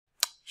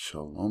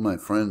Shalom, my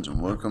friends,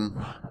 and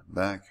welcome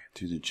back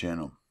to the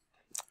channel.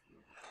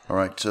 All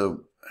right,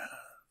 so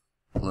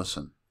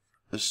listen,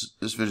 this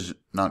video is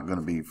not going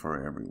to be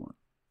for everyone.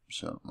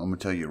 So I'm going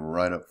to tell you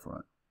right up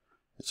front,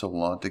 it's a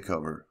lot to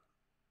cover.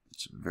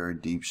 It's a very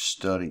deep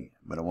study,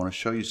 but I want to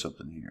show you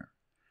something here.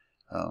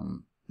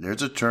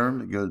 There's a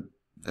term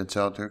that's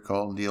out there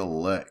called the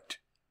elect,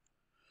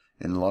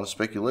 and a lot of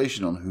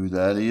speculation on who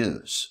that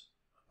is.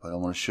 But I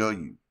want to show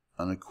you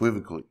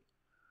unequivocally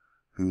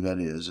who that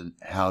is and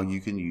how you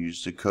can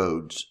use the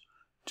codes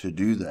to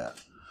do that.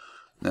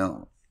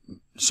 Now,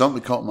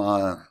 something caught my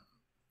eye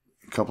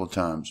a couple of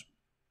times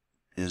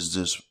is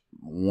this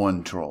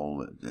one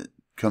troll that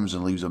comes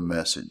and leaves a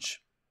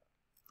message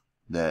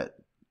that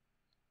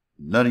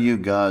none of you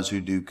guys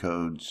who do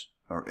codes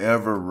are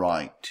ever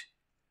right.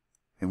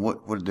 And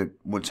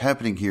what's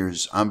happening here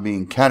is I'm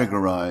being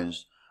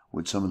categorized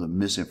with some of the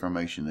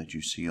misinformation that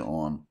you see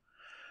on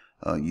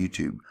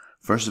YouTube.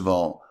 First of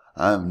all,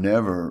 I have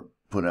never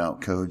put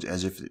out codes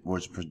as if it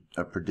was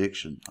a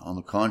prediction. On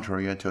the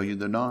contrary, I tell you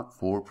they're not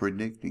for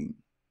predicting.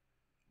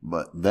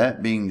 But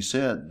that being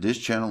said, this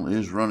channel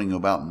is running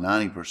about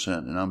 90%,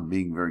 and I'm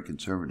being very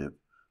conservative,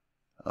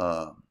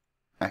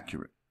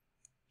 accurate.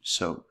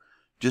 So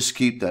just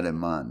keep that in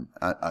mind.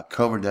 I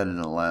covered that in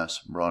the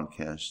last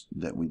broadcast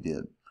that we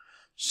did.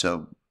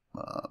 So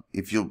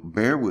if you'll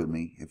bear with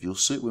me, if you'll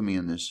sit with me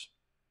in this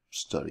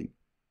study,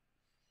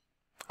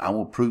 I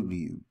will prove to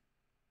you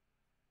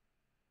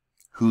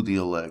who the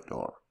elect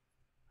are.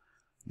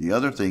 The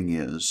other thing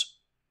is,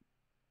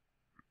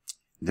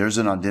 there's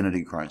an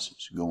identity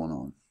crisis going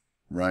on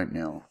right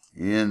now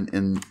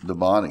in the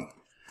body,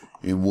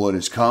 in what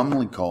is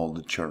commonly called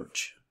the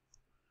church.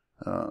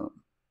 I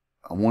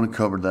want to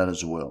cover that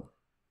as well,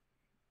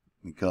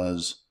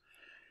 because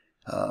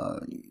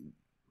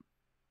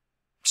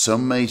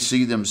some may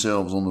see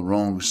themselves on the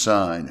wrong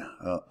side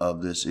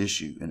of this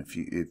issue. And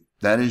if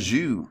that is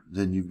you,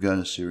 then you've got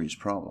a serious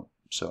problem.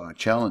 So I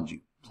challenge you,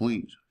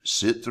 please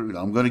sit through it.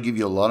 I'm going to give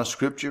you a lot of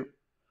scripture,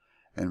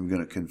 and I'm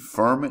going to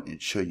confirm it and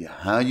show you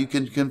how you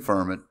can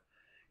confirm it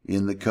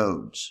in the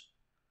codes.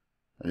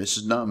 Now, this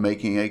is not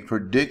making a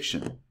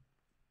prediction.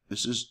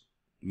 This is,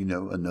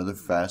 another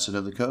facet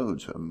of the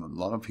codes. A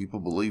lot of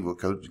people believe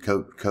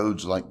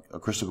codes like a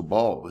crystal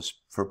ball is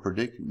for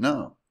predicting.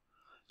 No,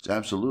 it's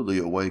absolutely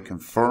a way of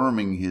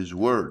confirming His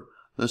word.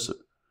 Listen,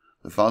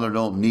 the Father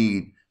don't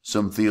need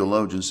some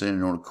theologian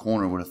standing on a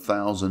corner with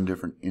 1,000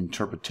 different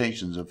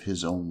interpretations of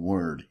His own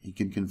word. He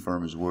can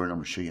confirm His word. I'm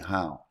going to show you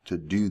how to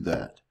do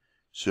that.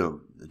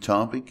 So the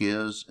topic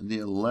is the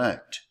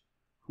elect.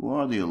 Who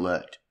are the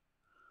elect?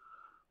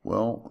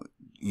 Well,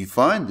 you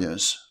find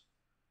this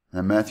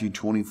in Matthew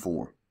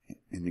 24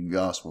 in the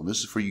gospel. This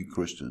is for you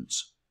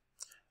Christians.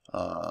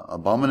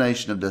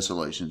 Abomination of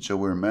desolation. So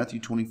we're in Matthew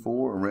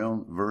 24,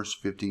 around verse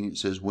 15. It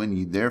says, when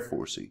ye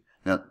therefore see.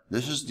 Now,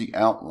 this is the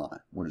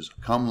outline, what is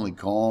commonly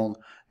called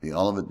the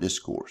Olivet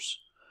Discourse.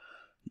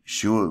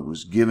 Yeshua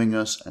was giving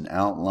us an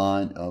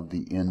outline of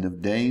the end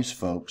of days,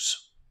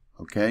 folks.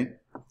 Okay?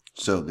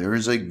 So there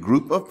is a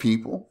group of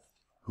people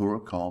who are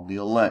called the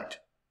elect.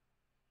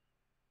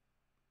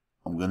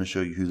 I'm going to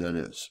show you who that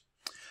is.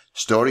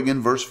 Starting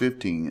in verse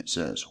 15, it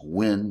says,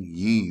 when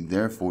ye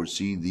therefore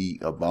see the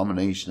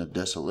abomination of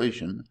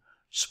desolation,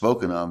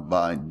 spoken of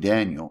by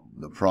Daniel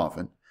the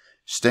prophet,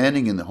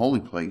 standing in the holy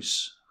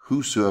place,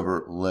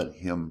 whosoever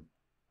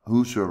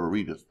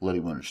readeth, let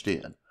him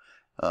understand.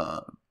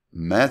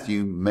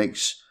 Matthew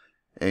makes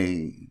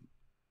a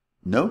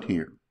note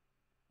here.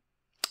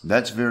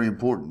 That's very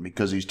important,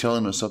 because he's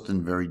telling us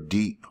something very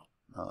deep.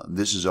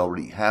 This has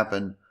already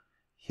happened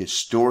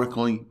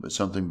historically, but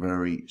something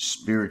very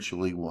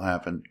spiritually will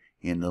happen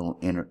in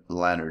the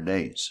latter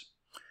days.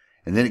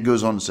 And then it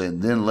goes on to say,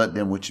 and then let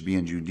them which be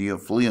in Judea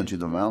flee unto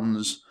the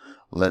mountains.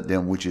 Let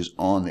them which is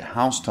on the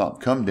housetop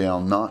come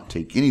down, not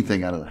take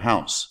anything out of the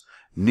house.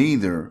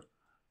 Neither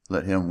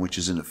let him which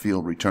is in the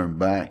field return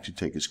back to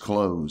take his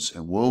clothes.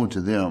 And woe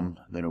unto them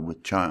that are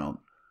with child,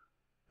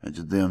 and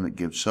to them that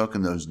give suck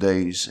in those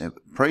days. And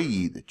pray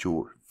ye that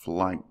your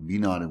flight be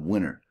not in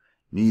winter,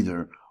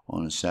 neither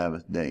on a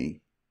Sabbath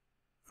day.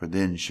 For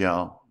then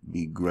shall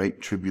be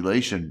great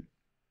tribulation,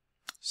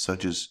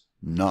 such as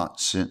not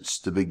since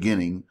the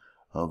beginning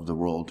of the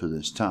world to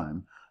this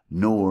time,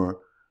 nor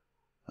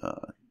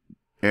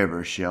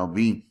ever shall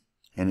be.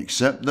 And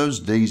except those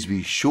days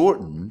be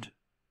shortened,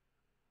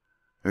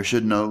 there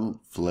should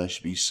no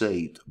flesh be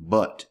saved.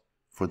 But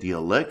for the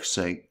elect's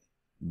sake,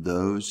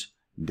 those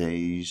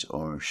days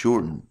are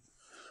shortened.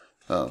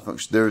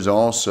 Folks, there's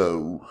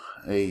also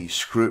a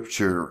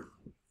scripture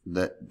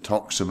that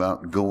talks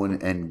about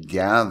going and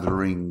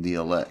gathering the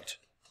elect.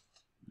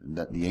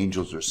 That the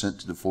angels are sent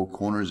to the four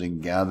corners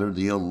and gather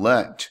the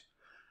elect.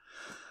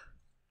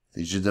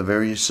 These are the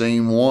very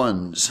same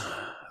ones.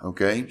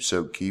 Okay,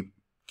 so keep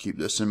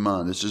this in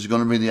mind. This is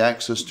going to be the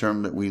access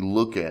term that we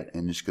look at,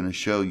 and it's going to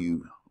show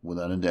you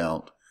without a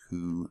doubt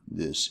who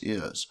this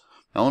is.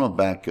 I want to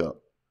back up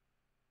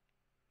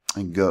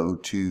and go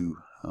to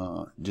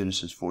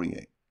Genesis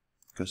 48,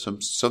 because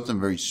something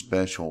very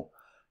special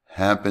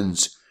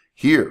happens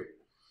here.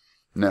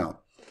 Now,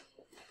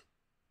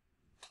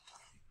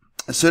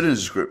 it said in the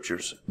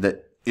scriptures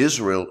that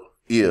Israel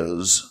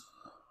is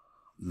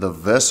the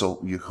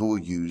vessel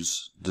Yeshua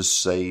used to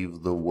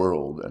save the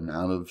world. And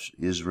out of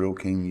Israel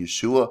came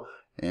Yeshua,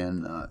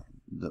 and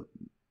the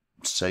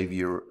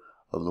Savior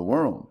of the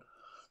world.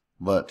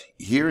 But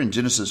here in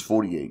Genesis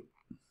 48,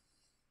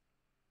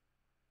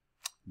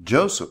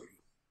 Joseph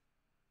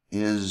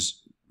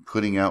is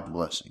putting out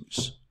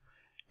blessings,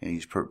 and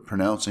he's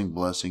pronouncing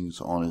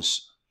blessings on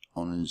his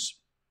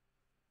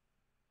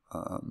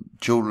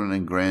children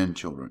and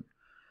grandchildren.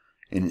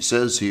 And it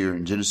says here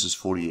in Genesis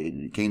 48,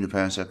 and it came to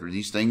pass after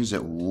these things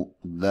that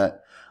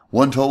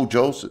one told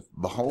Joseph,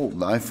 behold,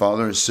 thy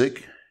father is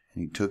sick.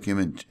 And he took him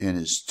and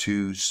his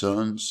two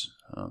sons,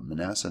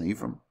 Manasseh and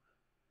Ephraim.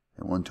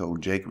 And one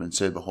told Jacob and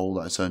said, behold,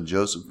 thy son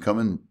Joseph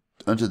coming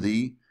unto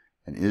thee.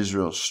 And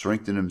Israel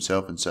strengthened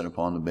himself and sat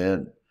upon the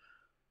bed.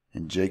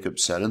 And Jacob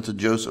said unto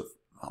Joseph,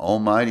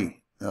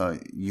 Almighty,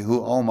 Yeshua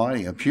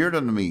Almighty appeared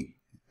unto me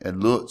at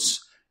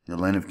Luz in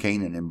the land of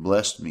Canaan, and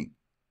blessed me.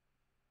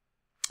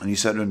 And he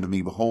said unto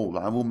me, behold,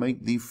 I will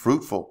make thee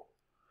fruitful,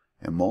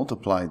 and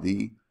multiply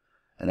thee,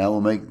 and I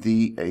will make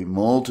thee a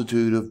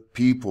multitude of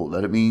people.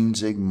 That it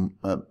means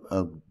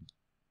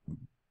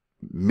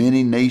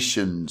many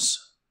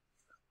nations.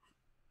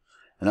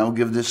 And I will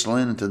give this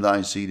land unto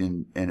thy seed,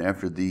 and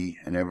after thee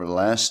an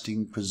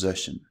everlasting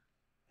possession.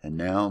 And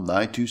now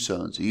thy two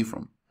sons,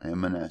 Ephraim and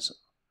Manasseh.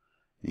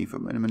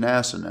 Ephraim and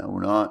Manasseh now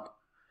were not,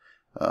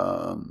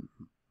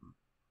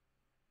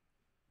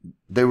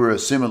 they were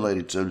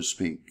assimilated, so to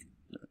speak.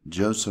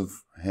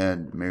 Joseph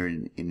had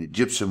married an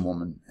Egyptian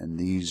woman, and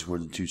these were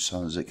the two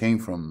sons that came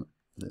from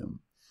them,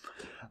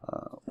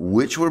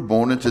 which were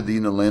born unto thee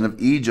in the land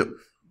of Egypt.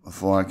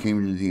 Before I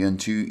came to thee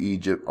into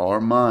Egypt are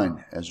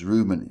mine, as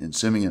Reuben and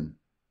Simeon.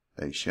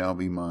 They shall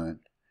be mine.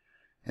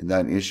 And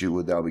thine issue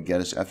which thou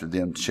begettest after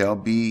them shall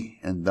be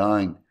and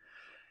thine,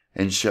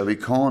 and shall be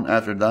called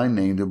after thy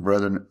name the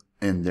brethren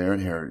in their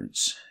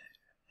inheritance.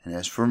 And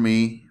as for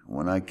me,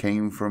 when I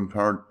came from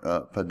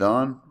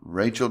Padan,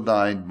 Rachel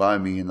died by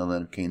me in the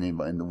land of Canaan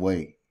in the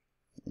way.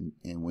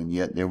 And when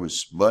yet there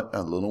was but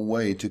a little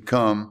way to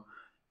come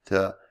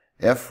to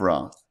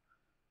Ephrath,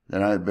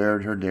 then I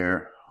buried her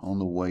there on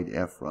the way to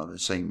Ephrath,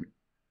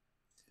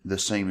 the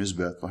same as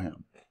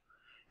Bethlehem.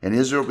 And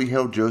Israel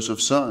beheld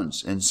Joseph's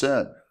sons, and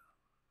said,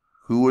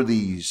 Who are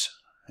these?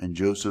 And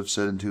Joseph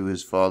said unto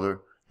his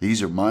father,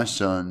 These are my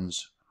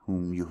sons,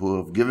 whom you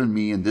have given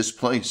me in this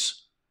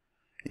place.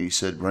 And he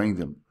said, Bring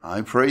them,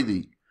 I pray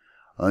thee,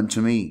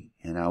 unto me,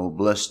 and I will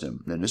bless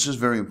them. And this is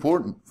very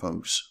important,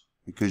 folks,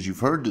 because you've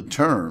heard the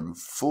term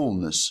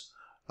fullness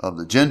of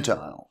the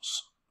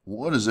Gentiles.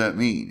 What does that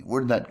mean?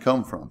 Where did that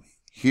come from?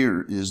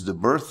 Here is the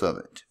birth of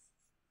it.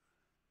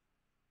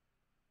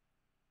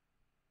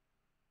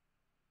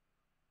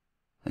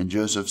 And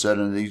Joseph said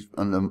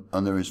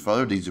unto his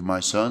father, These are my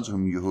sons,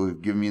 whom you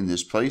have given me in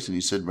this place. And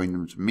he said, Bring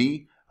them to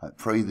me, I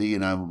pray thee,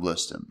 and I will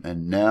bless them.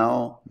 And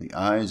now the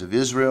eyes of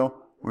Israel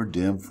were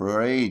dim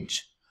for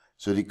age,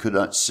 so that he could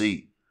not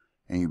see.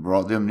 And he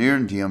brought them near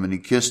unto him, and he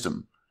kissed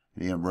them,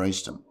 and he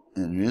embraced them.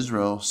 And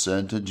Israel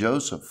said to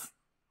Joseph,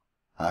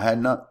 I had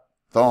not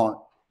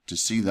thought to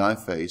see thy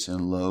face,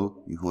 and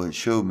lo, you had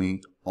showed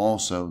me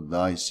also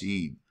thy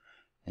seed.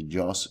 And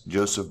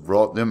Joseph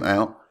brought them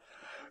out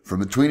from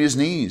between his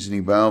knees, and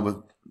he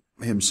bowed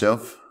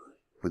himself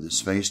with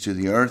his face to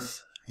the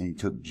earth. And he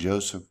took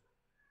Joseph,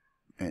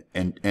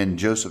 and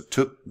Joseph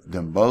took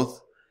them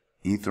both,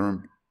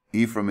 Ephraim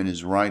in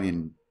his right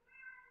hand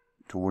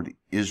toward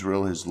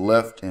Israel his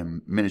left,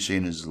 and Manasseh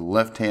in his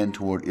left hand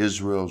toward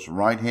Israel's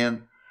right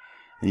hand.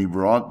 And he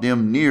brought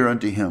them near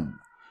unto him.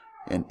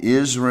 And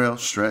Israel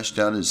stretched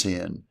out his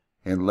hand,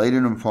 and laid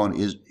it upon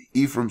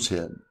Ephraim's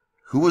head,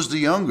 who was the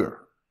younger,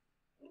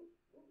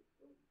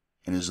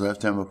 and his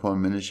left hand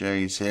upon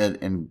Manasseh's head,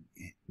 and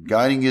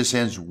guiding his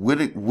hands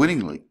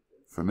wittingly,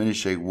 for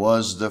Manasseh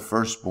was the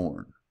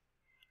firstborn.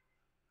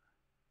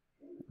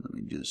 Let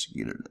me just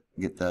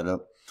get that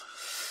up.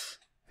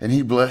 And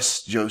he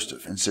blessed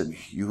Joseph, and said,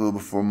 Yeshua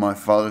before my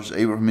fathers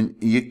Abraham and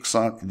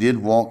Isaac did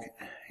walk,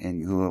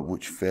 and Yeshua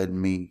which fed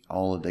me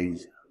all the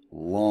days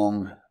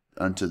long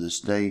unto this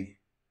day.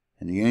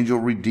 And the angel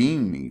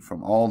redeemed me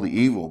from all the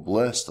evil.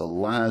 Bless the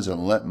lies,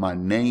 and let my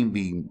name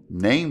be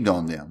named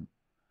on them,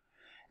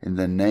 in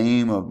the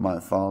name of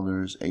my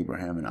fathers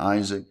Abraham and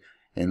Isaac,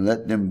 and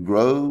let them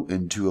grow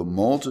into a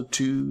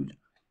multitude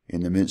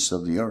in the midst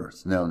of the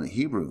earth. Now in the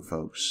Hebrew,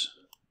 folks,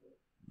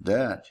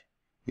 that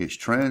is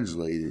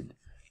translated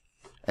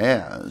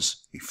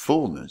as a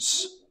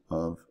fullness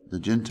of the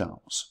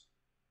Gentiles.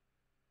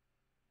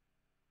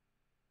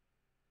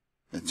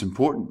 It's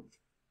important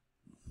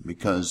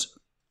because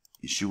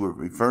Yeshua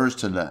refers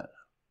to that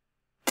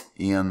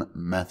in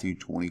Matthew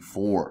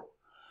 24.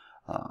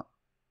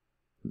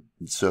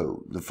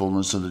 So the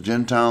fullness of the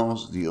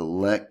Gentiles, the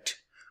elect,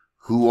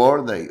 who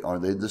are they? Are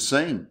they the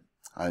same?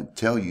 I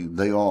tell you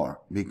they are,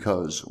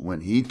 because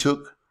when he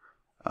took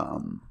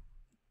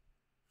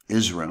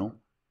Israel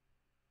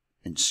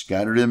and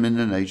scattered them in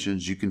the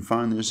nations, you can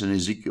find this in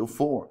Ezekiel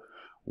 4,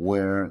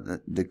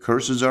 where the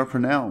curses are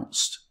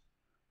pronounced.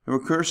 There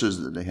were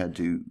curses that they had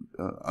to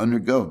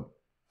undergo.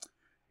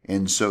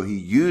 And so he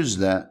used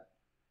that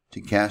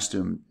to cast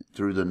him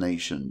through the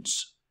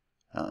nations.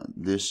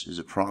 This is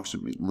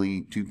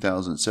approximately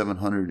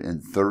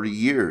 2,730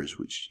 years,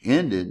 which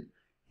ended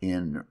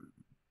in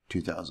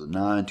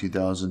 2009,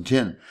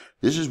 2010.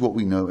 This is what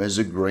we know as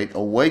the Great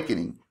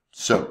Awakening.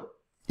 So,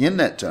 in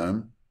that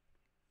time,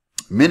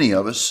 many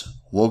of us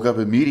woke up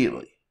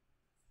immediately,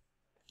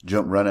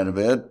 jumped right out of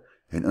bed,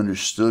 and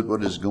understood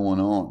what is going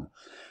on.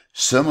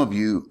 Some of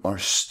you are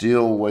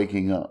still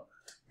waking up.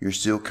 You're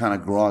still kind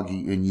of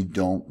groggy and you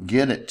don't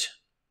get it.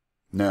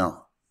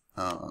 Now,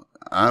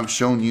 I've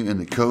shown you in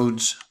the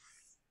codes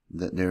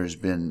that there has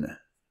been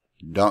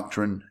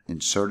doctrine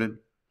inserted.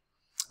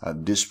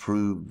 I've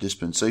disproved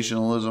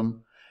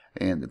dispensationalism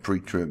and the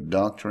pre-trib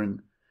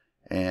doctrine.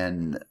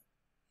 And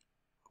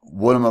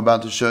what I'm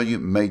about to show you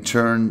may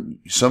turn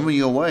some of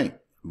you away,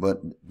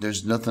 but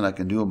there's nothing I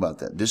can do about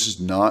that. This is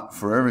not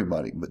for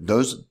everybody, but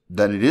those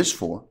that it is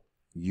for,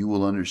 you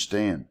will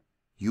understand.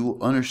 You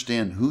will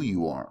understand who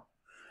you are.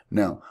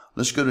 Now,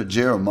 let's go to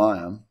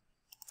Jeremiah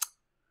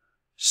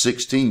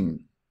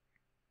 16.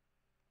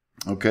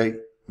 Okay?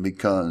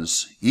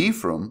 Because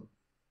Ephraim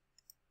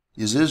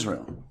is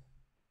Israel.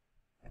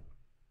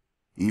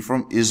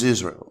 Ephraim is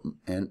Israel.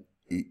 And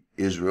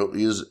Israel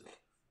is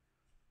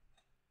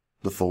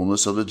the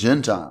fullness of the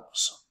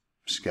Gentiles,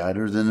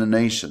 scattered in the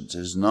nations.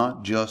 It's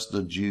not just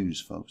the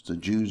Jews, folks. The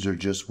Jews are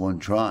just one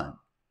tribe.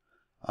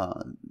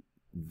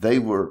 They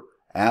were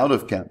out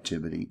of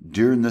captivity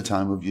during the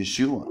time of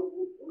Yeshua.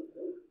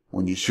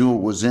 When Yeshua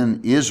was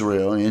in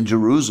Israel, in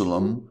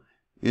Jerusalem,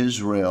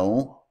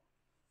 Israel,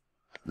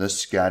 the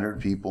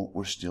scattered people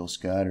were still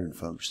scattered,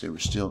 folks. They were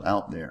still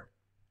out there.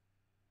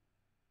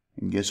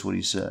 And guess what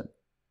he said?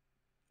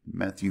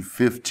 Matthew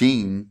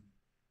 15,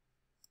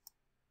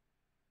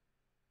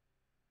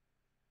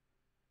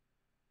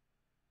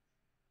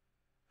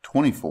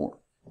 (24).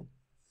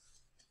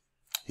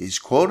 He's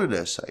quoted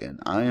as saying,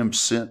 I am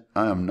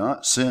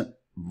not sent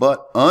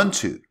but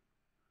unto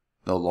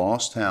the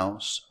lost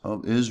house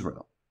of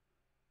Israel.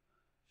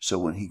 So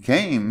when he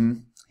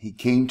came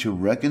to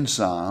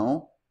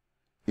reconcile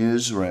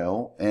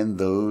Israel and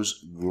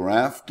those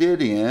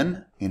grafted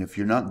in. And if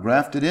you're not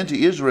grafted into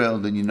Israel,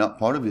 then you're not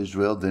part of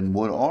Israel. Then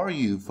what are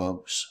you,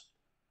 folks?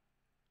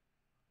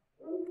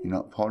 You're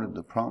not part of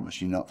the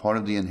promise. You're not part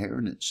of the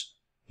inheritance.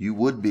 You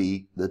would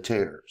be the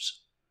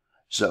tares.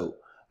 So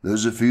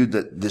those of you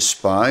that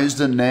despise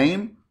the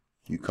name,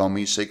 you call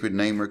me sacred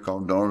namer,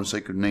 call Darwin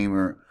sacred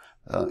namer,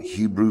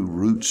 Hebrew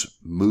roots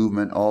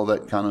movement, all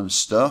that kind of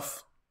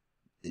stuff.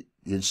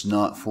 It's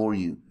not for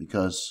you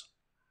because,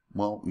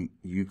 well,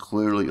 you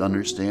clearly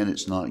understand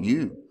it's not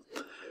you.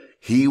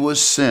 He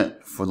was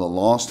sent for the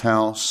lost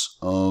house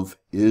of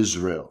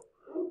Israel,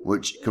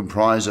 which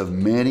comprised of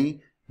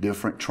many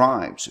different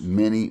tribes,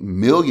 many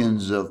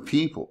millions of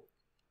people.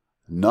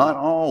 Not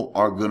all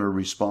are going to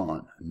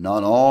respond.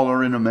 Not all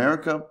are in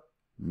America.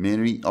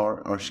 Many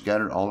are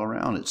scattered all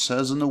around. It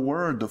says in the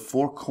word, the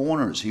four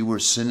corners. He will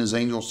send his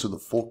angels to the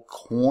four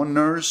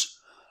corners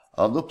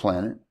of the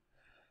planet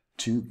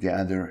to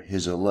gather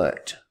his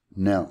elect.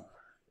 Now,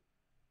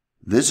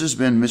 this has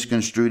been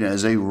misconstrued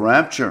as a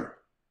rapture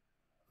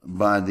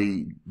by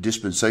the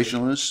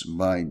dispensationalists,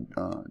 by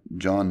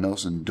John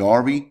Nelson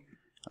Darby,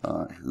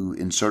 who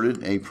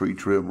inserted a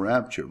pre-trib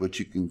rapture. But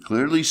you can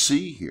clearly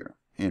see here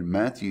in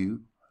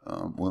Matthew,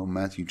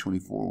 Matthew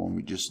 24, when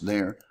we just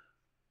there,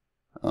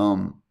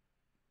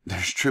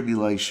 there's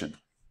tribulation.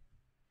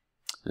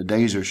 The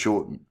days are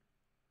shortened.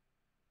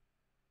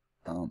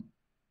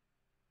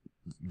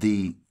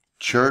 The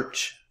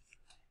church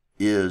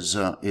is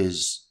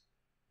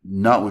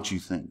not what you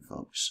think,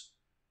 folks.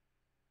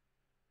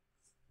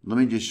 Let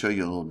me just show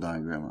you a little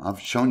diagram. I've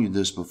shown you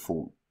this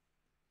before.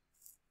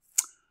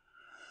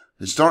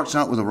 It starts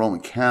out with a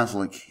Roman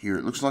Catholic here.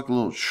 It looks like a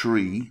little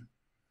tree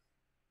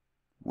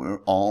where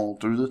all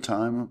through the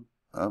time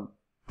of,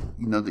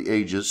 the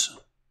ages,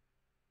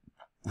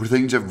 where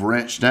things have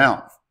branched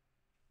out.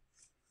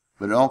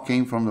 But it all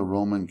came from the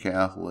Roman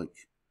Catholic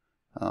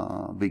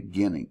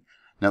beginning.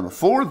 Now,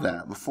 before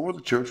that, before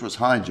the church was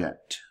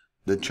hijacked,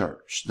 the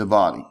church, the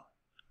body,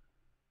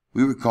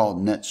 we were called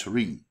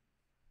Netzri.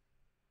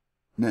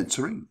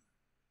 Netzri,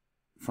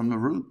 from the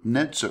root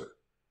Netzer.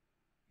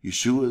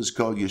 Yeshua is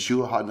called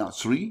Yeshua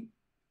HaNatzri,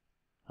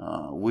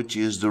 which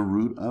is the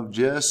root of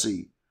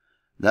Jesse.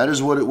 That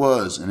is what it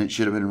was, and it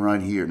should have been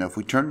right here. Now, if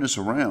we turn this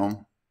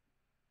around,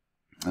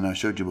 and I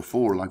showed you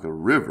before, like a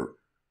river,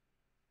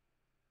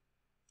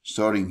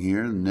 starting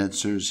here,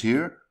 Netzer's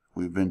here.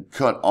 We've been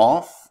cut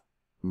off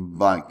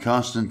by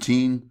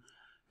Constantine.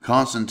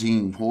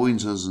 Constantine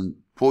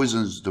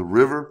poisons the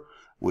river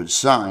with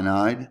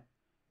cyanide,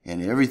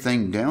 and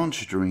everything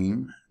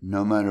downstream,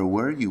 no matter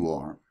where you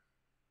are,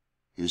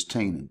 is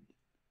tainted.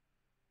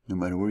 No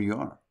matter where you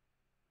are.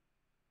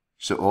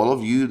 So all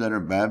of you that are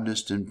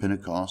Baptist and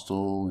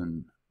Pentecostal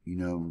and,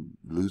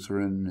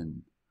 Lutheran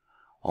and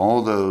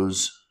all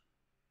those,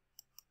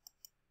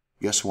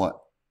 guess what?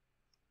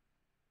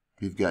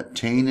 You've got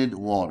tainted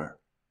water.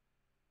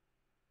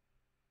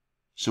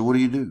 So what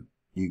do?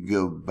 You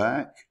go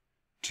back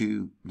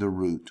to the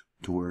root,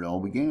 to where it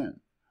all began.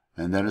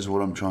 And that is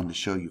what I'm trying to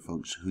show you,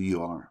 folks, who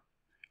you are.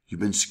 You've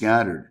been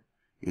scattered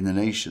in the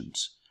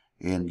nations,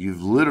 and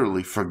you've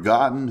literally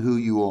forgotten who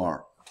you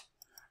are.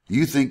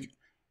 You think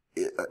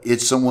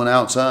it's someone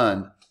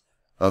outside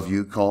of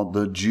you called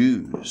the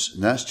Jews,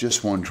 and that's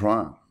just one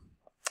tribe.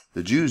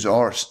 The Jews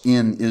are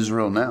in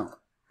Israel now.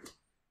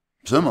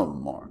 Some of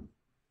them are.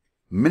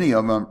 Many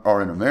of them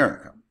are in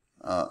America.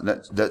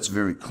 That's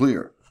very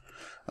clear.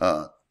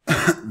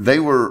 They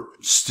were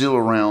still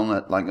around,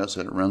 like I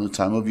said, around the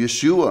time of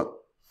Yeshua.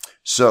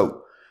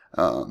 So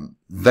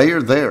they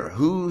are there.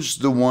 Who's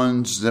the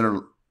ones that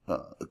are,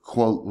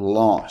 quote,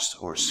 lost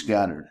or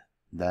scattered?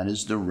 That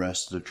is the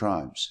rest of the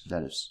tribes.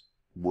 That is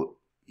what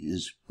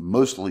is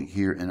mostly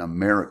here in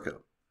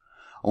America.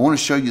 I want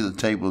to show you the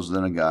tables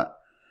that I got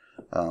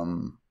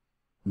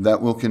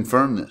that will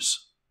confirm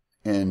this.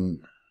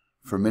 And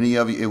for many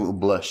of you, it will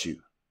bless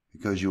you,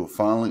 because you will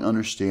finally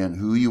understand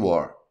who you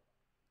are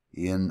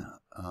in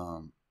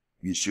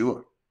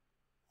Yeshua.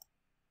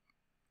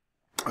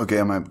 Okay,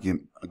 I'm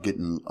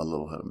getting a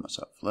little ahead of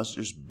myself. Let's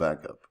just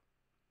back up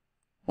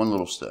one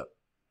little step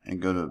and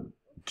go to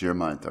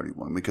Jeremiah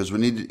 31, because we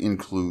need to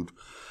include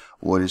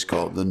what is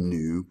called the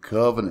new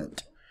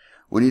covenant.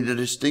 We need to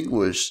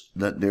distinguish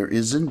that there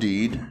is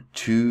indeed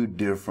two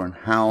different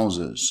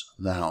houses,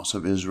 the house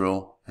of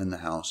Israel and the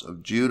house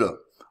of Judah.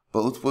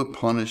 Both were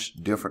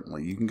punished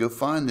differently. You can go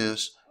find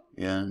this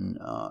in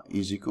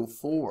Ezekiel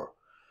 4.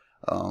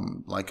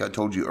 Like I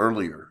told you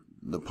earlier,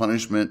 the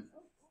punishment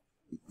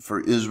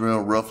for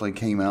Israel roughly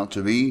came out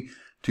to be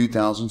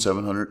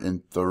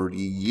 2,730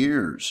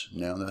 years.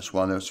 Now that's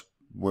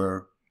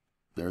where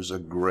there's a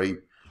great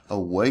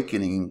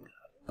awakening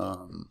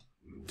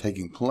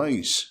taking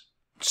place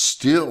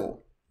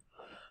still.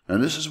 Now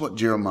this is what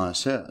Jeremiah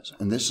says,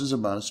 and this is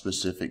about a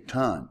specific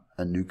time,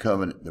 a new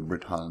covenant, the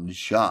Brit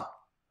Hadashah.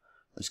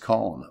 It's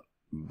called,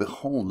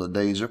 behold, the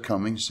days are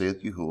coming,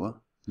 saith Yahuwah,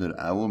 that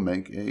I will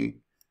make a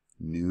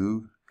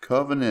new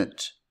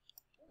covenant,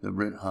 the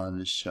Brit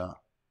Hadashah,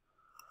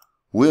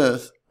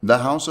 with the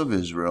house of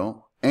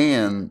Israel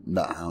and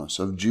the house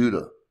of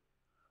Judah,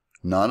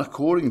 not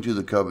according to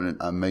the covenant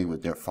I made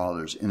with their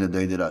fathers in the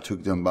day that I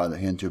took them by the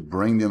hand to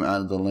bring them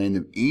out of the land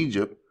of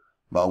Egypt,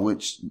 by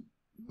which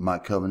my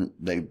covenant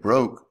they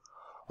broke,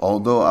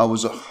 although I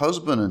was a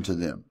husband unto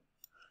them.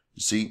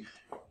 You see,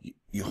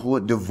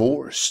 Yahuwah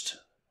divorced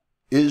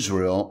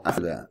Israel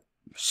after that.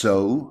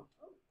 So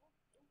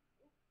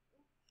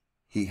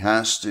he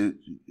has to,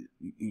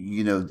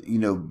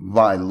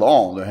 by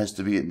law, there has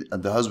to be,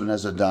 the husband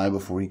has to die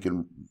before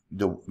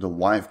the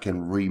wife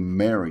can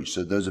remarry.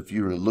 So those of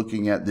you who are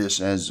looking at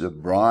this as a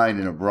bride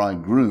and a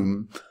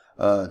bridegroom,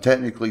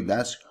 technically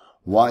that's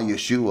why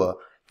Yeshua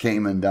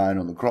came and died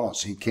on the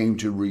cross. He came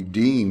to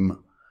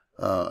redeem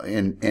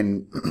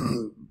and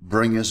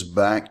bring us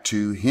back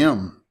to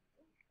him.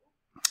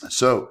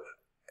 So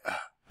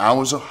I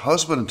was a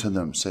husband to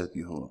them, saith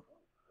Yahuwah.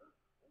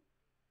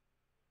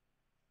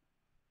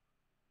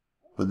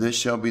 But this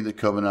shall be the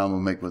covenant I will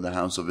make with the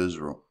house of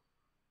Israel.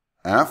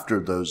 After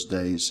those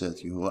days,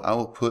 saith Yahuwah, I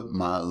will put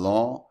my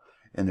law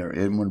in their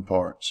inward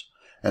parts,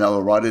 and I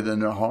will write it in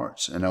their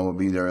hearts, and I will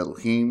be their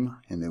Elohim,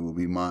 and they will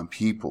be my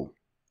people.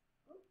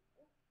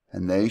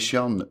 And they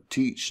shall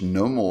teach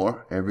no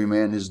more every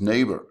man his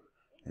neighbor,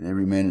 and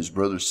every man his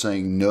brother,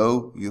 saying,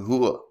 Know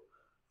Yahuwah,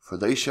 for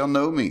they shall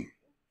know me,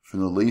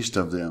 from the least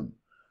of them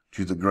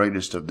to the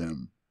greatest of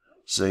them,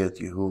 saith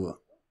Yahuwah.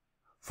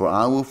 For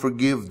I will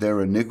forgive their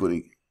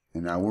iniquity,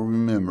 and I will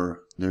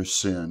remember their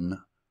sin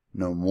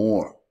no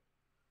more.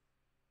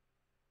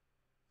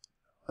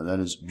 That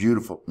is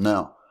beautiful.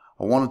 Now,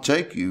 I want to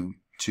take you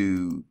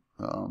to,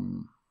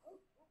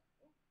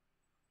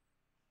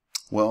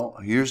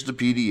 here's the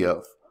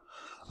PDF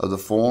of the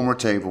former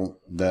table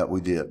that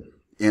we did.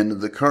 End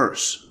of the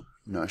curse.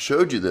 Now, I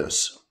showed you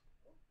this.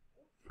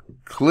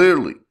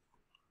 Clearly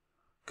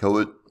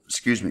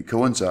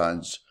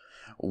coincides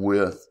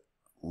with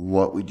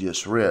what we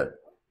just read.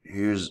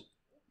 Here's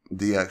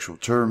the actual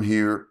term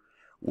here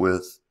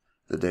with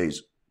the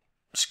days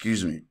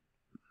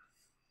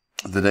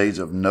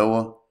of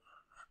Noah,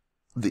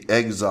 the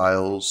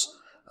exiles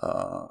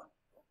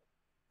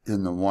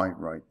in the white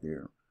right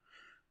there.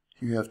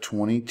 You have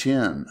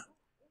 2010.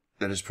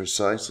 That is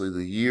precisely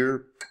the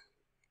year.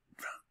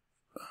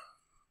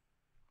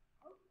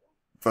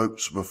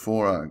 Folks,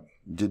 before I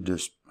did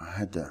this, I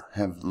had to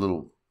have a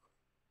little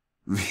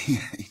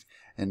V8,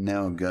 and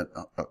now I've got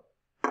a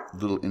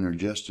little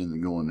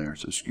indigestion going there,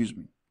 so excuse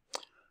me.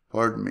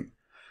 Pardon me.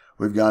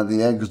 We've got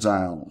the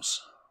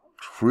exiles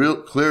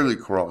clearly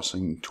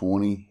crossing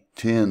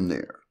 2010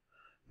 there.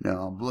 Now,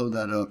 I'll blow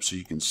that up so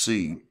you can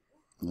see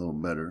a little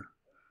better.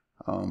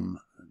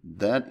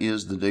 That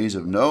is the days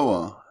of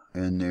Noah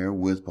in there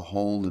with,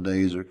 behold, the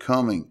days are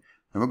coming.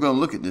 And we're going to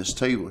look at this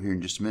table here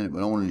in just a minute,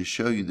 but I wanted to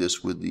show you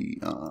this with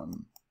the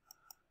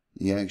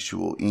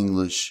actual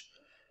English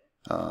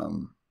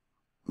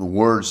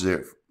words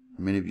there.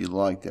 Many of you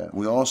like that.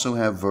 We also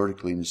have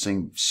vertically in the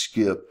same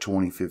skip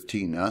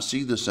 2015. Now I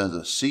see this as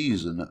a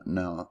season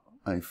now,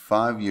 a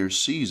 5-year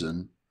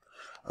season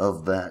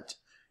of that,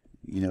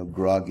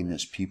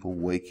 grogginess, people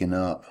waking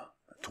up.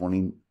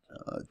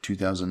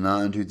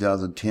 2009,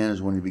 2010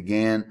 is when it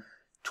began.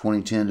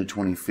 2010 to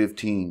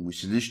 2015. We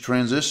see these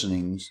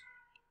transitionings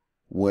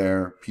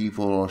where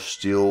people are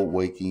still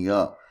waking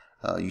up.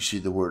 You see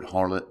the word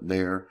harlot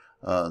there.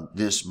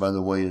 This, by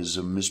the way, is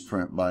a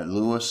misprint by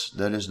Lewis.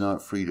 That is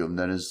not freedom.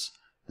 That is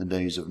the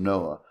days of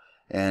Noah.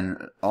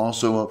 And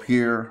also up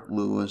here,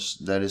 Lewis,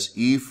 that is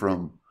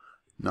Ephraim,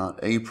 not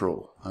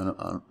April.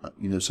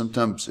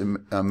 Sometimes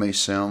I may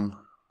sound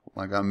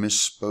like I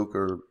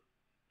misspoke,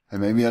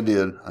 and maybe I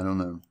did. I don't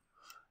know.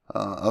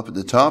 Up at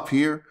the top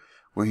here,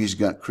 where he's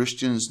got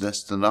Christians,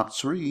 that's the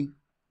Natsri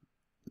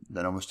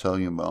that I was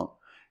telling you about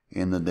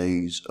in the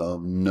days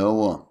of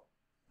Noah.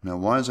 Now,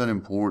 why is that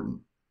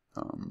important?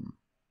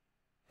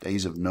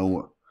 Days of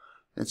Noah.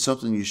 It's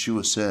something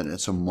Yeshua said.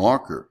 It's a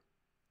marker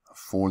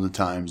for the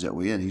times that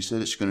we're in. He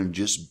said it's going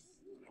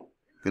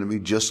to be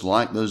just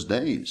like those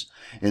days.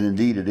 And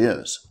indeed it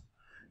is.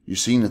 You've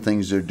seen the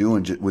things they're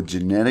doing with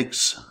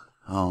genetics.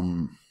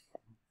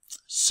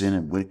 Sin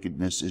and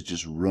wickedness is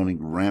just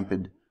running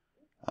rampant.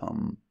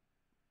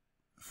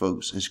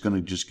 Folks, it's going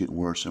to just get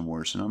worse and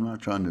worse. And I'm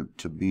not trying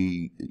to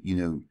be,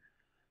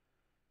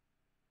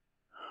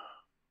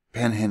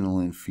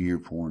 panhandling fear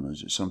porn,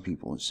 as some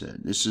people have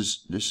said. This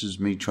is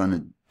me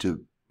trying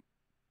to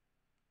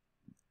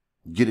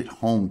get it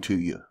home to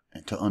you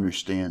and to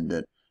understand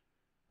that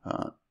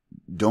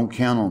don't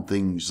count on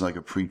things like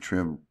a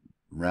pre-trib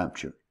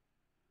rapture.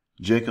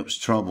 Jacob's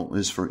trouble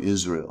is for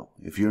Israel.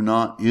 If you're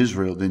not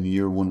Israel, then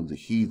you're one of the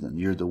heathen.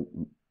 You're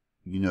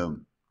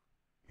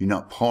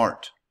not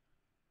part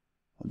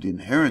of the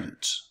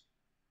inheritance.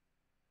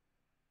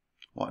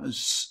 Why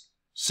does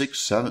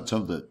 6/7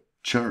 of the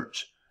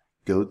church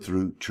go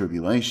through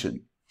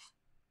tribulation?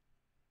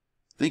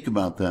 Think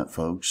about that,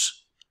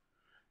 folks.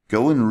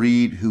 Go and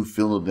read who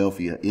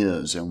Philadelphia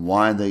is and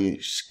why they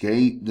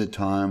escaped the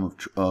time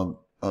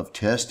of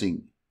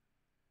testing.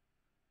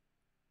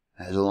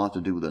 It has a lot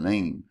to do with the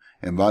name.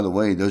 And by the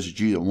way, those of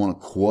you that want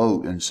to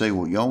quote and say,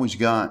 well, you always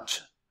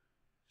got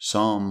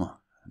Psalm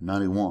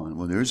 91.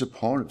 Well, there's a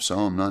part of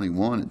Psalm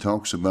 91 that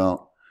talks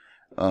about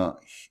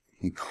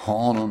he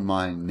called on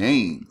my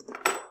name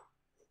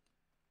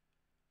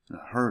and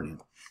I heard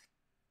him.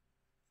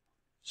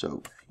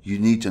 So you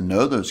need to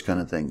know those kind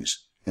of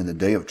things in the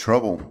day of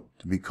trouble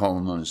to be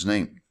calling on his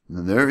name.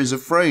 Now, there is a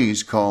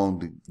phrase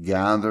called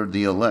gather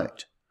the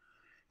elect.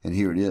 And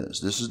here it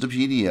is. This is the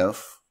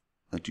PDF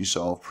that you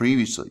saw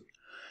previously.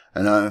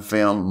 And I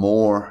found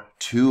more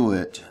to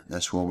it.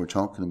 That's why we're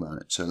talking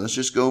about it. So let's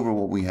just go over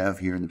what we have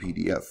here in the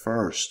PDF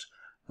first.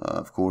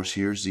 Of course,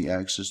 here's the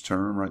axis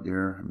term right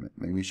there.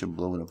 Maybe we should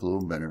blow it up a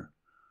little better.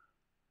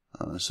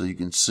 So you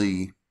can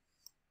see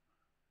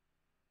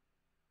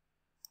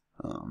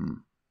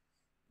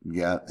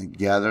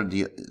gather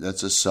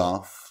that's a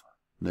Soph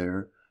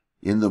there.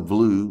 In the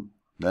blue,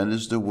 that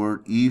is the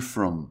word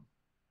Ephraim.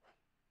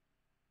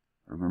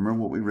 Remember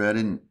what we read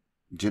in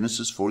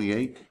Genesis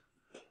 48?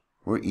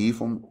 Where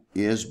Ephraim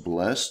is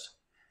blessed,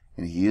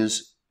 and he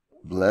is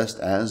blessed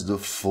as the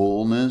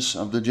fullness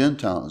of the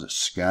Gentiles,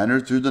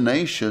 scattered through the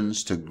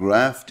nations to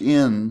graft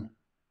in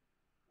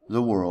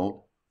the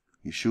world.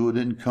 Yeshua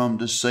didn't come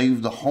to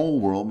save the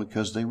whole world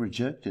because they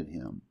rejected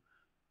him.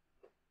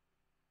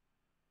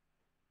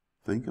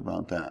 Think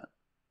about that.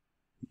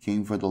 He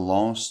came for the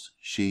lost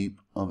sheep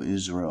of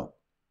Israel.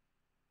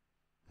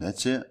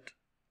 That's it.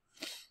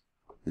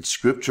 It's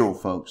scriptural,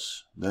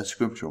 folks. That's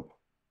scriptural.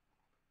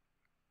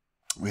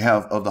 We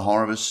have of the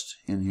harvest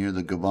in here,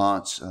 the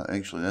Gabbats.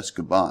 Actually, that's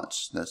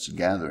Gabbats. That's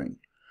gathering.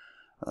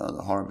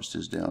 The harvest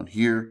is down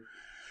here.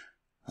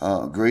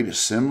 Great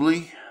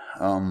assembly.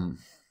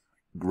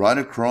 Right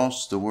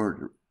across the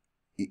word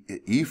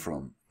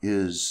Ephraim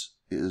is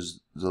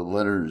the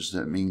letters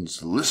that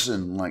means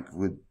listen, like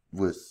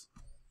with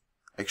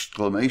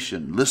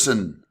exclamation.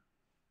 Listen.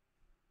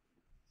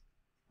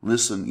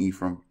 Listen,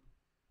 Ephraim.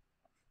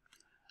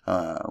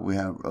 We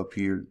have up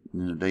here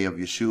in the day of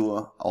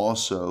Yeshua,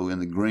 also in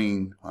the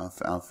green, I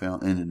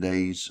found in the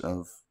days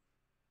of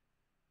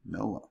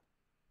Noah.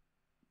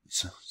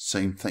 It's the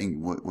same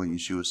thing, what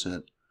Yeshua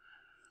said,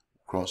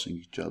 crossing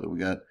each other. We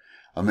got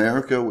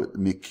America with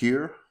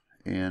Mekir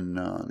and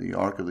the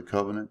Ark of the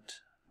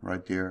Covenant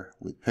right there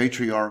with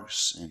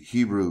patriarchs and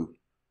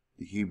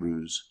the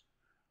Hebrews,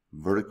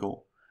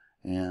 vertical,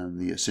 and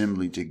the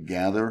assembly to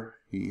gather.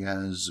 He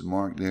has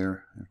marked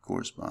there, of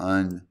course,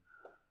 behind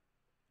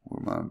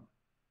where my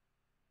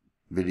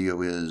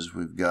video is,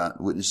 we've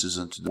got witnesses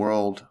unto the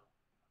world,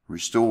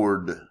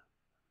 restored,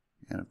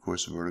 and of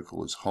course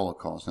vertical is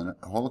Holocaust. And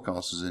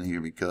Holocaust is in here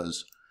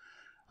because,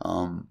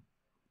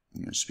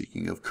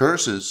 speaking of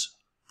curses,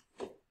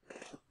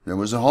 there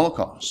was a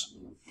Holocaust.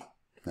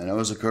 And that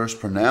was a curse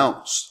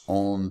pronounced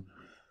on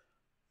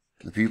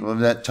the people of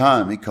that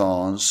time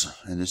because,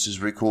 and this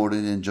is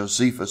recorded in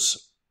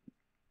Josephus,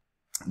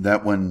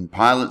 that when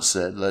Pilate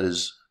said, let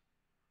his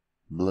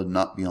blood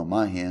not be on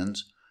my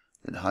hands.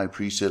 And the high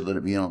priest said, let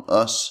it be on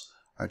us,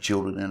 our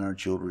children, and our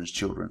children's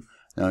children.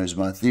 Now here's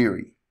my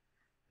theory.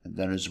 And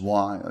that is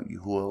why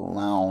Yeshua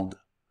allowed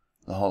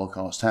the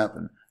Holocaust to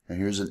happen. Now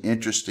here's an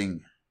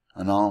interesting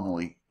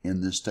anomaly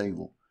in this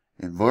table.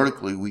 And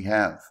vertically we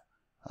have,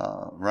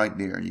 right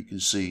there, you can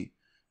see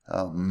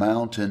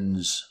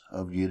mountains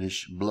of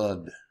Yiddish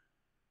blood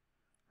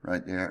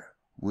right there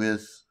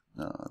with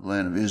the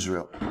land of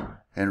Israel.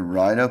 And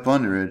right up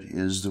under it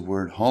is the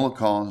word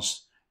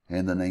Holocaust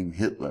and the name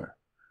Hitler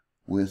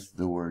with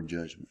the word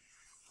judgment.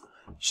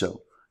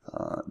 So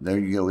there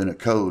you go in a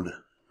code,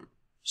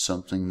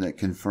 something that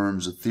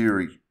confirms a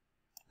theory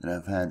that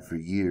I've had for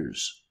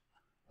years.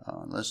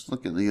 Let's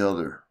look at the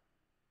other,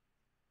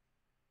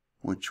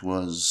 which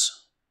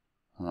was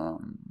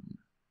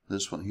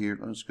this one here.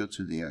 Let's go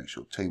to the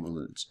actual table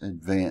that's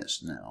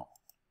advanced now,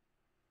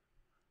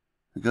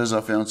 because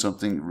I found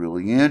something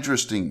really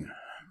interesting.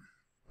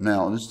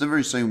 Now, this is the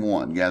very same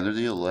one, gather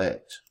the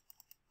elect,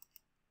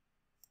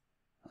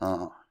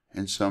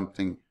 and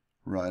something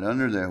right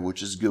under there,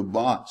 which is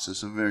Gabats.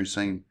 It's the very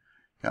same.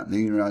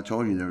 I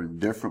told you there are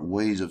different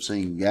ways of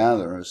saying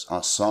gather.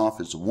 Asaph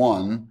is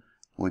one,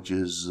 which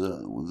is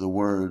the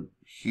word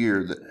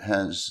here that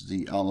has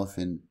the aleph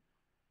in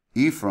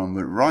Ephraim,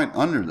 but right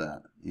under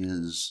that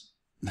is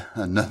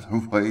another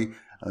way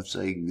of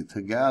saying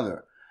to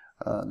gather.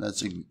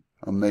 That's an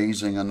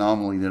amazing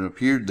anomaly that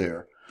appeared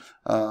there.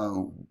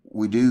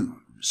 We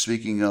do,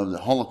 speaking of the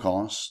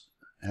Holocaust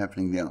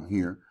happening down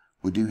here,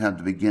 we do have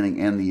the beginning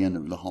and the end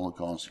of the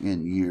Holocaust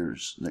in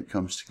years that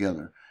comes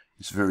together.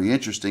 It's very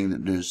interesting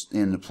that there's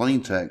in the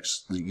plain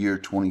text the year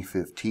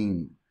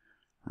 2015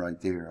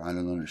 right there. I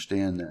don't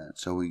understand that.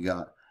 So we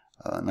got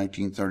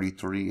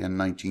 1933 and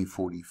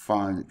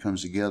 1945 that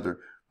comes together,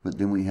 but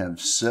then we have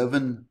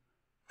 7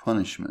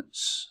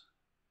 punishments.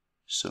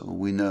 So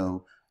we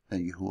know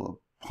that Yeshua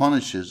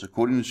punishes,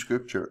 according to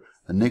Scripture,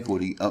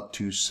 iniquity up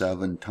to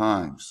 7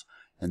 times.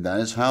 And that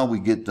is how we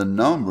get the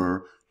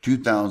number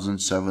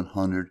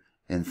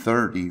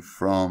 2,730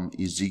 from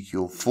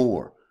Ezekiel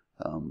 4,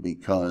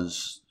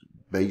 because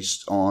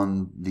based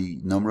on the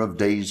number of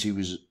days he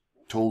was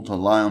told to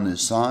lie on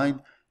his side,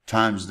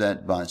 times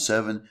that by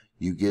 7,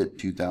 you get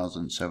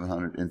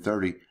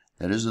 2,730.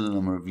 That is the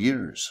number of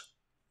years.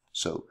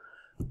 So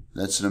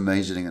that's an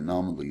amazing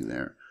anomaly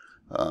there.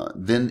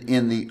 Then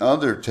in the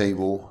other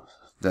table,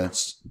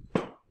 that's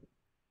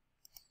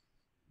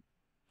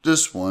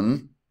this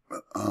one,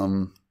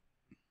 a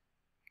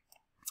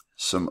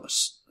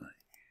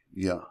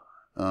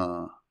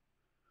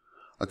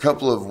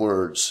couple of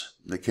words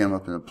that came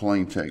up in the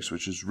plain text,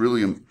 which is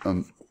really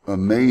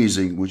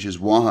amazing, which is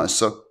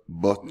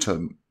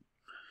Wahasabatim,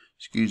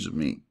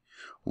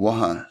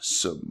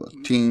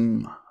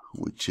 Wahasabatim,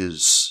 which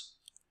is,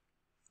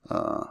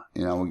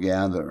 and I will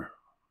gather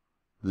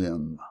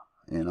them,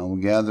 and I will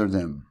gather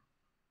them,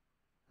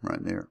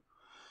 right there.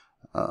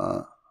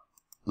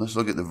 Let's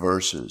look at the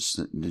verses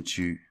that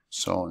you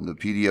saw in the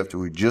PDF that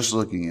we're just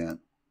looking at.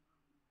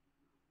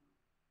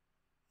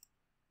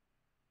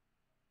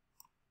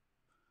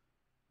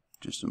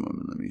 Just a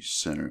moment, let me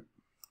center it.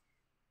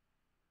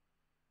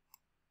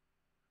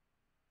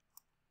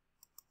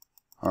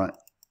 All right,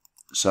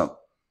 so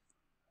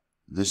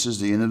this is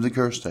the end of the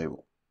curse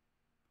table.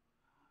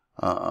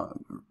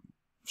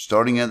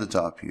 Starting at the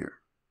top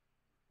here,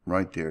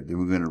 right there. Then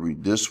we're going to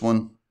read this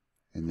one,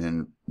 and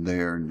then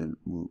there, and then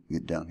we'll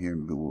get down here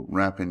and we'll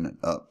wrapping it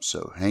up.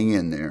 So hang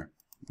in there.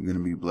 You're going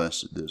to be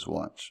blessed at this.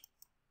 Watch.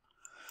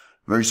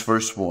 Very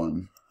first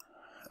one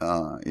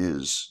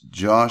is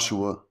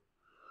Joshua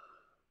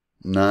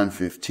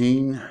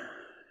 9:15,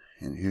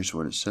 and here's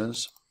what it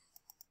says.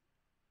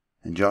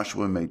 And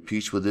Joshua made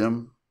peace with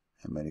them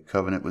and made a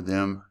covenant with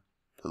them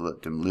to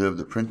let them live.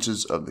 The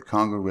princes of the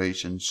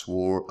congregation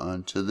swore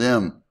unto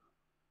them.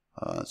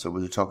 So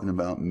we're talking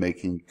about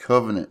making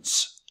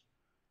covenants.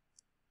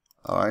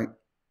 All right.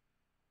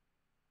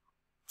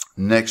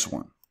 Next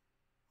one.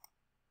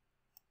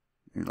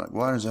 You're like,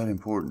 why is that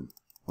important?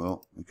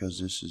 Well,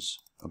 because this is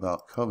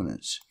about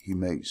covenants. He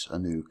makes a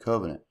new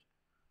covenant.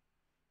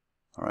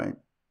 All right.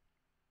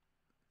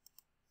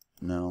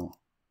 Now,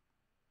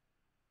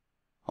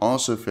 I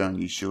also found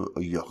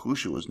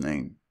Yahushua's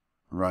name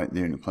right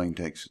there in the plain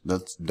text.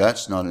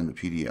 That's not in the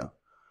PDF.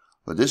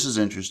 But this is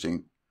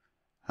interesting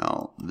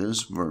how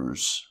this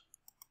verse,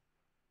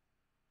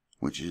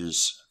 which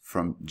is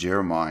from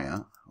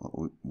Jeremiah,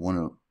 one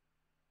of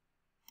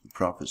the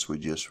prophets we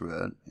just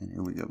read, and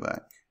here we go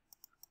back.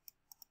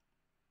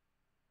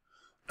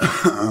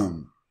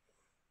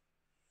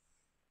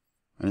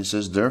 And it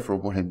says, therefore,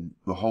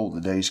 behold,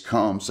 the days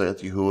come,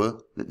 saith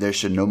Yahuwah, that there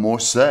should no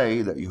more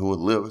say that Yahuwah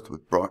liveth,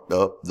 which brought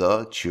up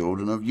the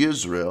children of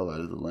Israel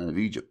out of the land of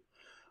Egypt.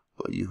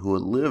 But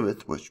Yahuwah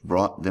liveth, which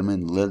brought them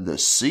and led the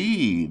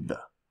seed.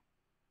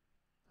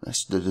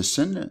 That's the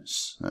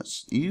descendants.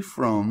 That's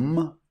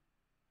Ephraim,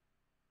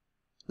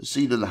 the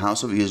seed of the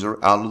house of Israel,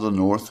 out of the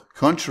north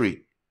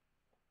country.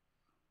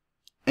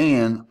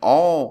 And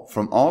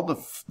from all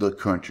the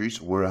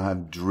countries where I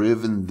have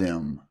driven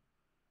them.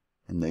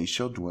 and they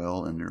shall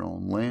dwell in their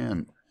own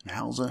land. And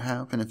how does that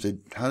happen?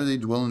 How do they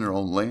dwell in their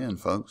own land,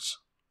 folks?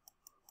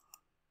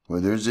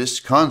 Well, there's this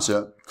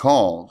concept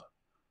called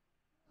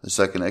the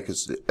second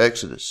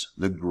Exodus,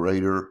 the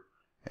greater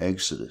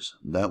Exodus.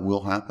 That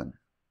will happen.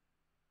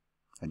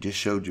 I just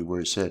showed you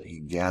where it said he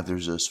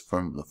gathers us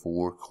from the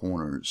four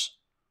corners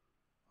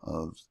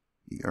of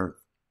the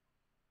earth.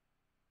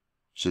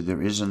 So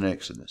there is an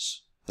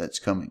Exodus that's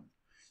coming.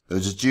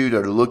 Those of you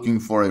that are looking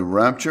for a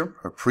rapture,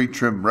 a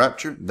pre-trib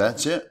rapture,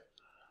 that's it.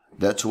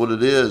 That's what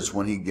it is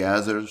when he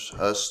gathers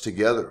us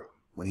together.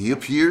 When he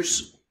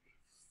appears,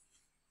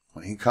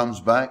 when he comes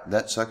back,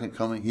 that second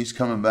coming, he's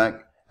coming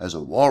back as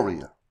a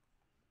warrior.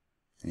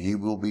 And he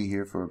will be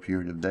here for a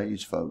period of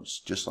days,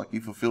 folks. Just like he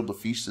fulfilled the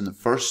feast in the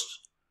first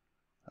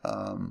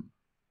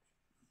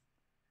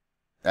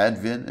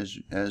Advent,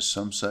 as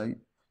some say.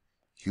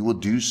 He will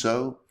do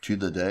so to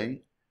the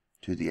day,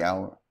 to the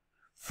hour,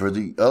 for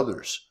the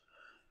others.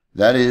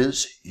 That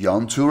is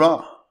Yom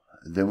Teruah.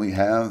 Then we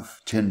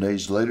have 10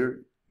 days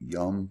later,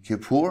 Yom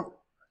Kippur.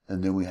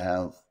 And then we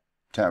have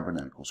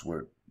Tabernacles,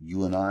 where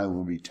you and I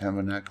will be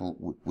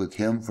tabernacle with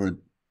him for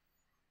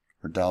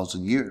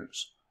 1,000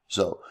 years.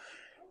 So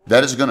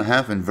that is going to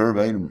happen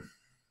verbatim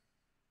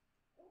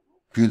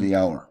to the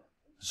hour.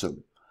 So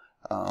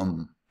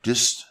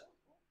just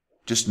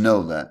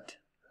know that.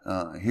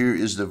 Here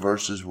is the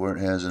verses where it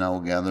has, and I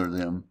will gather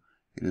them.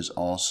 It is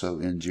also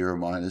in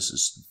Jeremiah. This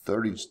is the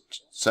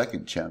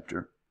 32nd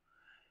chapter.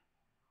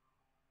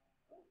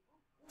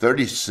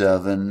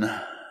 37.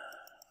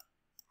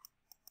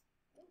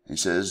 It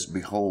says,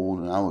 behold,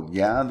 and I will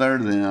gather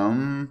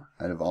them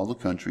out of all the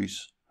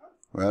countries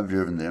where I have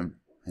driven them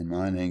in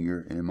mine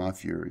anger and in my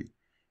fury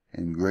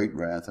and great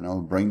wrath, and I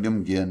will bring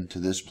them again to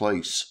this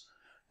place,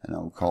 and I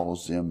will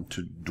cause them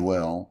to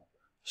dwell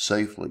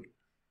safely.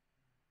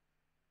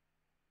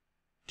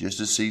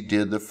 Just as he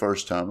did the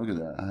first time. Look at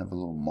that. I have a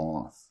little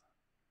moth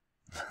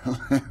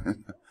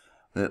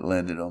that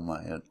landed on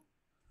my head.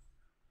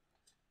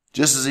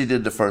 Just as he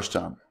did the first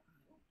time,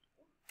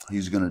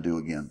 he's going to do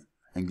again.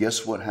 And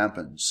guess what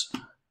happens?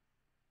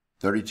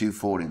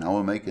 32:40. And I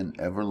will make an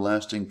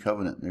everlasting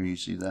covenant. There you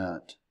see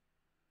that.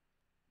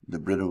 The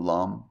Brit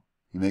Olam.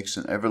 He makes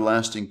an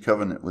everlasting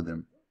covenant with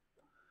them.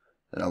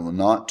 That I will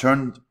not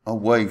turn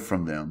away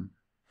from them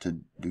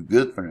to do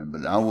good for them.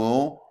 But I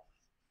will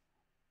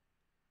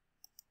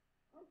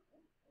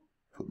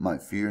put my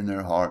fear in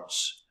their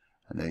hearts,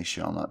 and they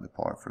shall not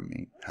depart from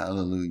me.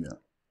 Hallelujah.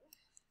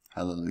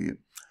 Hallelujah.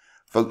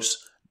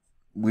 Folks,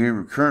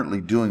 we're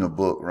currently doing a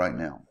book right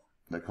now.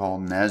 They call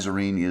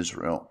Nazarene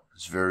Israel.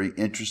 It's very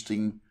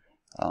interesting.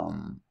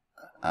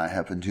 I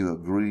happen to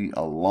agree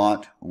a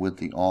lot with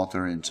the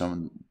author in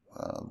some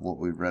of what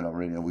we've read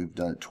already. We've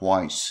done it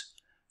twice.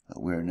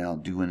 We're now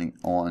doing it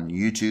on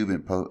YouTube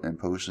and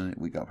posting it.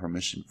 We got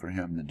permission for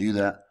him to do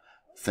that.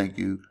 Thank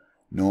you,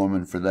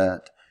 Norman, for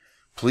that.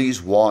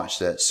 Please watch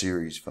that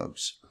series,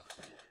 folks.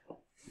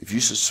 If you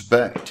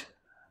suspect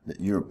that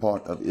you're a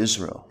part of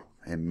Israel,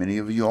 and many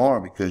of you are,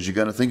 because you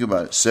got to think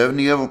about it,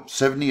 70 of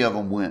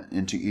them went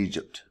into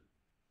Egypt.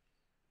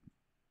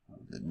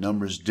 The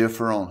numbers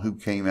differ on who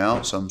came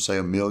out. Some say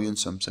 1 million,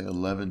 some say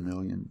 11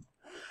 million.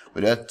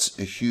 But that's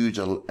a huge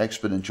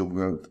exponential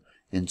growth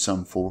in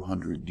some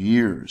 400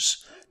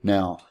 years.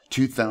 Now,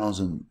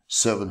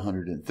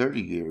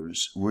 2,730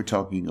 years, we're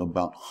talking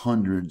about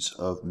hundreds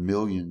of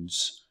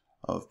millions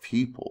of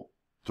people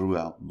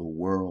throughout the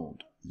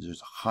world.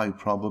 There's a high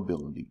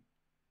probability,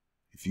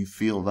 if you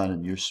feel that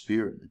in your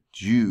spirit,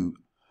 that you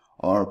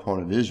are a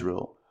part of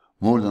Israel.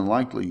 More than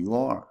likely you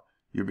are.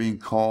 You're being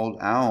called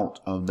out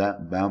of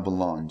that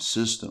Babylon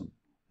system.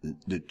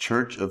 The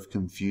church of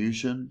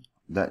confusion,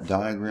 that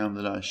diagram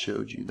that I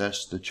showed you,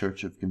 that's the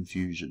church of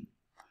confusion.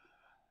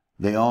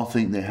 They all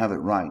think they have it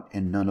right,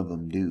 and none of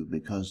them do,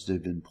 because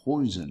they've been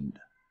poisoned,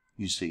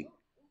 you see.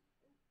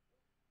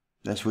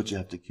 That's what you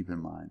have to keep in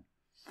mind.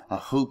 I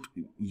hope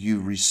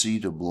you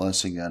received a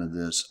blessing out of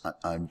this.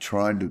 I'm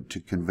trying to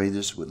convey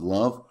this with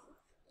love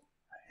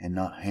and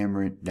not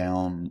hammer it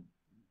down,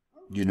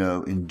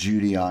 and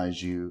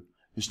Judaize you.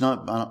 It's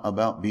not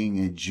about being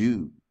a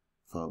Jew,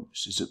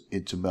 folks.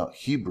 It's about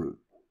Hebrew.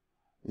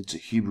 It's a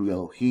Hebrew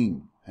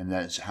Elohim, and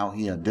that's how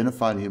he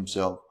identified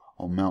himself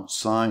on Mount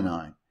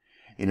Sinai.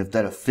 And if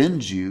that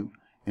offends you,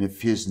 and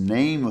if his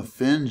name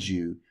offends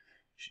you,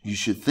 you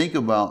should think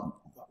about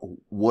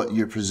what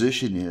your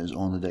position is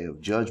on the day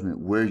of judgment,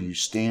 where you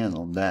stand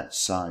on that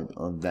side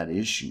of that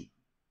issue,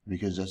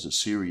 because that's a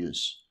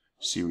serious,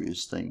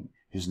 serious thing.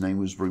 His name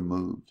was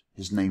removed.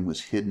 His name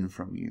was hidden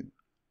from you.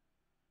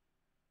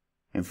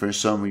 And for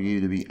some of you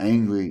to be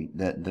angry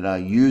that I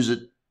use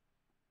it,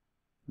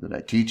 that I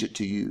teach it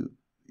to you,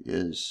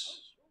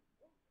 is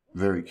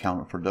very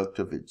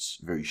counterproductive. It's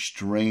very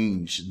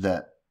strange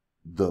that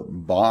the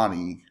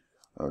body,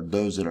 or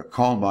those that are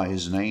called by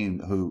his name,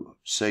 who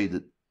say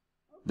that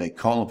they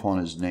call upon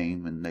his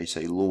name and they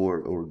say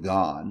Lord or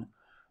God,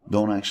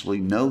 don't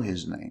actually know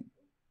his name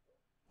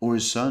or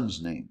his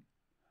son's name.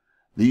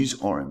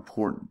 These are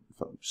important,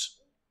 folks.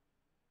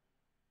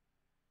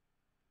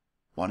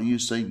 Why do you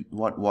say,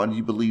 why do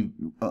you believe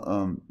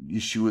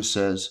Yeshua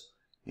says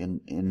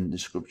in the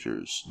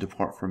scriptures,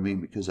 depart from me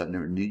because I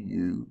never knew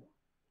you,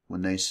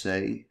 when they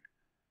say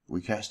we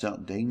cast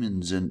out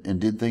demons and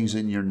did things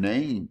in your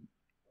name?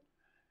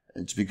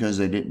 It's because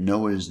they didn't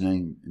know his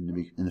name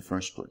in the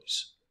first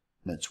place.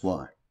 That's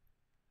why.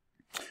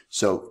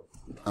 So,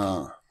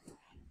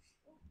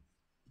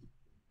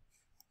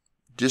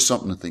 just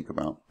something to think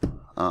about.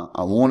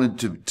 I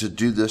wanted to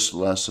do this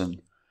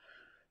lesson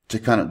to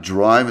kind of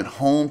drive it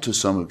home to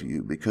some of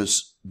you,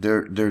 because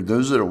there are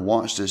those that have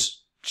watched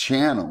this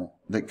channel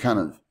that kind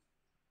of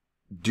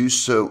do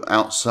so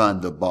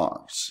outside the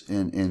box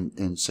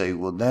and say,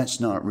 well,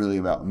 that's not really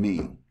about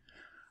me.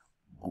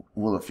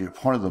 Well, if you're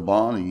part of the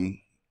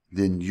body,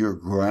 then you're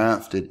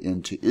grafted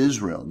into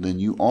Israel. Then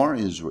you are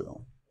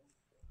Israel.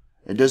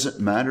 It doesn't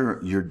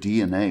matter your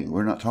DNA.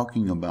 We're not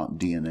talking about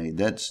DNA.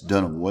 That's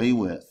done away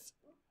with.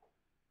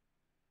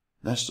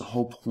 That's the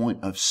whole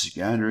point of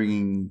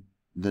scattering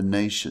the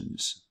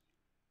nations.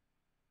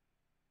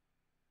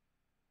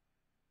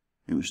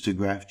 It was to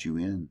graft you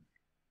in.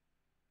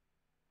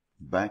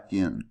 Back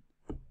in.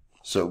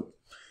 So,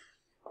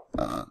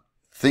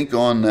 think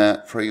on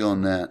that, pray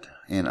on that,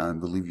 and I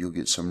believe you'll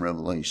get some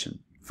revelation.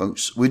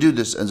 Folks, we do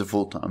this as a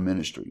full-time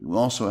ministry. We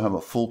also have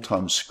a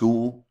full-time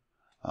school.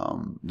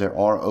 There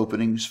are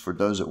openings for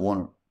those that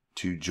want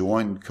to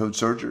join Code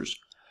Searchers.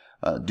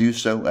 Do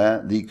so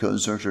at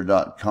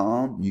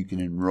thecodesearcher.com. You can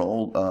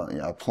enroll,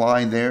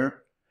 apply there.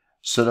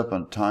 Set up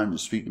a time to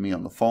speak to me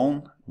on the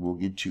phone. We'll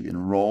get you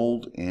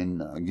enrolled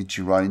and get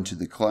you right into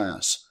the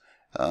class.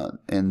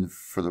 And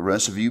for the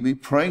rest of you, be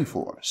praying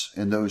for us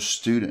and those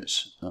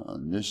students.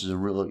 This is a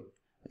really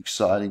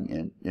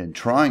exciting and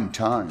trying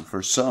time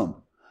for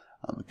some,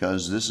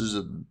 because this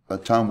is a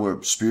time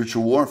where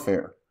spiritual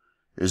warfare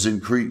is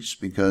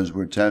increased, because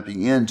we're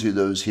tapping into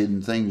those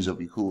hidden things of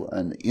Yeshua,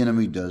 and the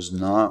enemy does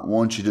not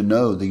want you to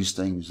know these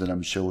things that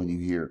I'm showing you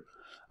here.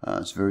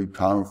 It's very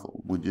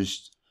powerful. We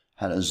just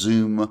had a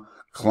Zoom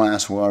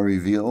class where I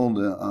revealed,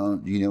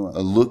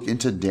 a look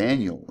into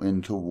Daniel,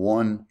 into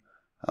one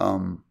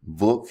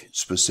book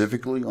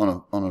specifically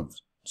on a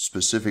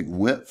specific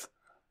width,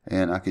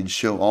 and I could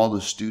show all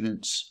the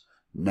students'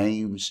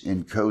 names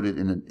encoded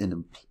in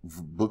the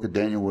book of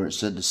Daniel where it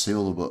said to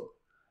seal the book,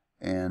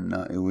 and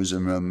it was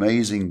an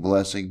amazing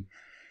blessing.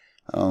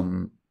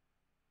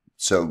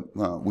 So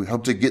we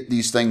hope to get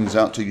these things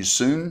out to you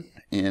soon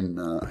and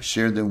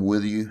share them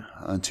with you.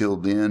 Until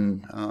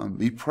then,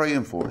 be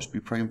praying for us. Be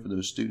praying for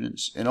those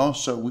students. And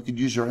also, we could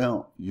use your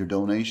help, your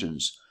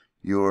donations.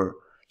 Your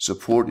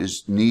support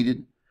is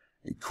needed.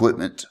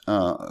 Equipment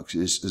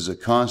is a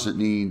constant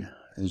need,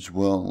 as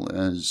well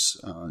as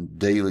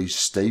daily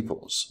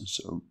staples.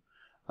 So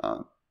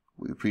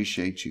we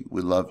appreciate you.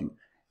 We love you.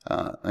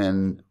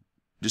 And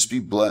just be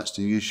blessed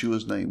in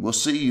Yeshua's name. We'll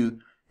see you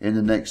in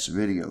the next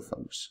video,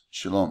 folks.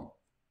 Shalom.